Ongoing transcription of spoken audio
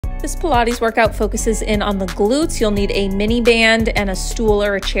This Pilates workout focuses in on the glutes. You'll need a mini band and a stool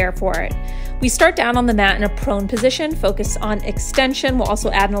or a chair for it. We start down on the mat in a prone position, focus on extension. We'll also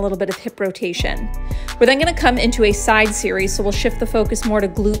add in a little bit of hip rotation. We're then going to come into a side series, so we'll shift the focus more to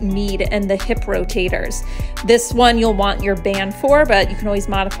glute med and the hip rotators. This one you'll want your band for, but you can always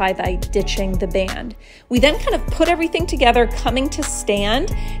modify by ditching the band. We then kind of put everything together, coming to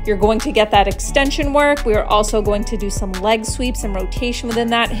stand. You're going to get that extension work. We are also going to do some leg sweeps and rotation within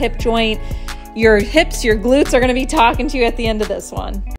that hip joint. Your hips, your glutes are going to be talking to you at the end of this one.